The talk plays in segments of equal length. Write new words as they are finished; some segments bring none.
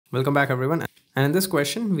Welcome back everyone. And in this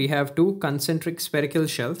question, we have two concentric spherical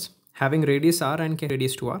shells having radius r and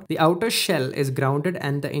radius 2r. The outer shell is grounded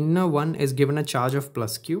and the inner one is given a charge of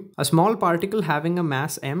plus q. A small particle having a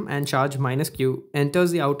mass m and charge minus q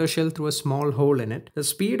enters the outer shell through a small hole in it. The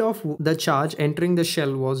speed of the charge entering the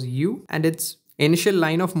shell was u and its initial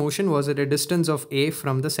line of motion was at a distance of a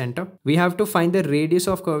from the center. We have to find the radius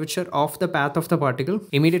of curvature of the path of the particle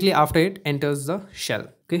immediately after it enters the shell.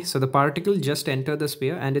 Okay, so the particle just entered the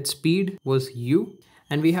sphere and its speed was u.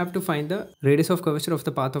 And we have to find the radius of curvature of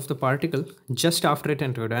the path of the particle just after it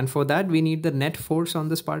entered. And for that, we need the net force on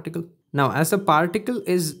this particle. Now, as the particle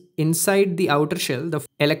is inside the outer shell, the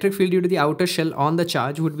electric field due to the outer shell on the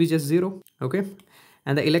charge would be just 0. Okay.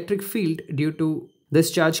 And the electric field due to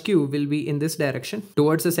this charge q will be in this direction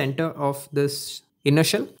towards the center of this inner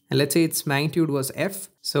shell. And let's say its magnitude was F.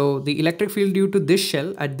 So the electric field due to this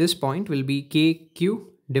shell at this point will be kq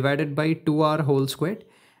divided by 2r whole squared.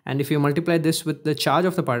 And if you multiply this with the charge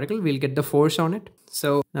of the particle, we'll get the force on it.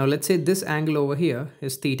 So now let's say this angle over here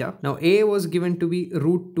is theta. Now A was given to be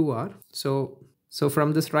root 2r. So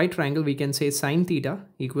from this right triangle, we can say sine theta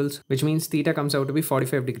equals, which means theta comes out to be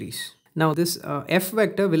 45 degrees. Now this F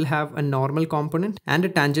vector will have a normal component and a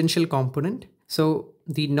tangential component. So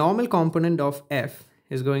the normal component of F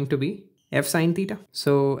is going to be F sine theta.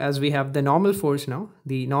 So as we have the normal force now,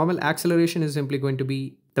 the normal acceleration is simply going to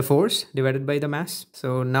be the force divided by the mass.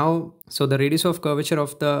 So the radius of curvature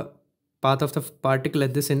of the path of the particle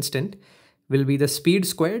at this instant will be the speed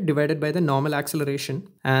squared divided by the normal acceleration.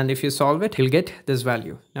 And if you solve it, you'll get this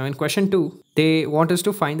value. Now in question 2, they want us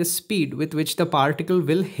to find the speed with which the particle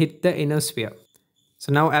will hit the inner sphere.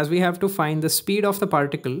 So now as we have to find the speed of the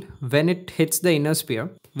particle when it hits the inner sphere,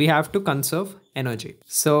 we have to conserve energy.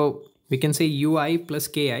 So we can say ui plus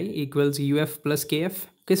ki equals uf plus kf.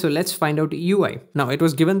 Okay, so let's find out ui. Now it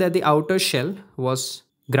was given that the outer shell was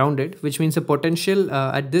grounded, which means the potential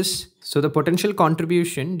at this. So the potential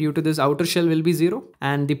contribution due to this outer shell will be 0.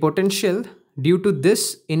 And the potential due to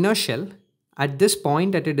this inner shell at this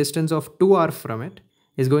point at a distance of 2r from it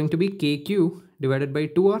is going to be kq divided by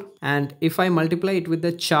 2r. And if I multiply it with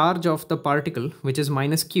the charge of the particle, which is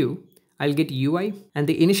minus q, I'll get ui. And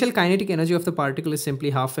the initial kinetic energy of the particle is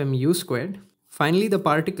simply half mu squared. Finally, the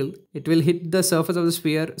particle, it will hit the surface of the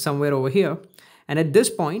sphere somewhere over here. And at this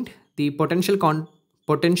point, the potential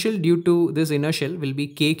due to this inner shell will be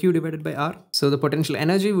kq divided by r. So the potential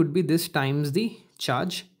energy would be this times the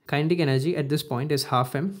charge. Kinetic energy at this point is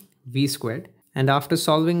half m v squared. And after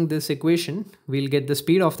solving this equation, we'll get the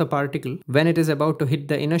speed of the particle when it is about to hit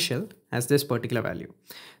the inner shell as this particular value.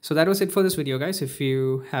 So that was it for this video, guys. If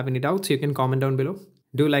you have any doubts, you can comment down below.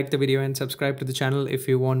 Do like the video and subscribe to the channel if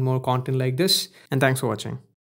you want more content like this. And thanks for watching.